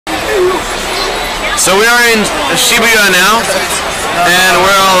So we are in Shibuya now, and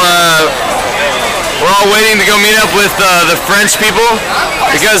we're all waiting to go meet up with the French people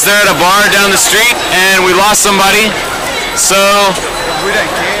because they're at a bar down the street, and we lost somebody. So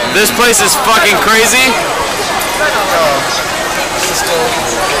this place is fucking crazy.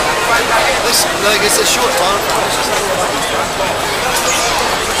 It's a short time.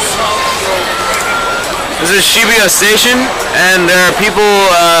 This is Shibuya Station, and there are people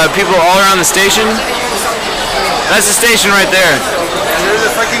all around the station. That's the station right there. And there's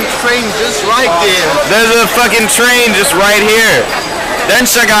a fucking train just right there. There's a fucking train just right here.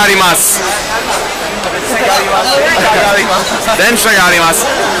 Densha ga arimasu. Densha ga arimasu.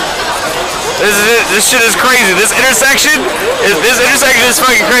 This shit is crazy. This intersection is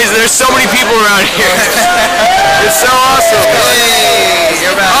fucking crazy. There's so many people around here. It's so awesome. Hey,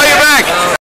 you're back. Oh, you're back.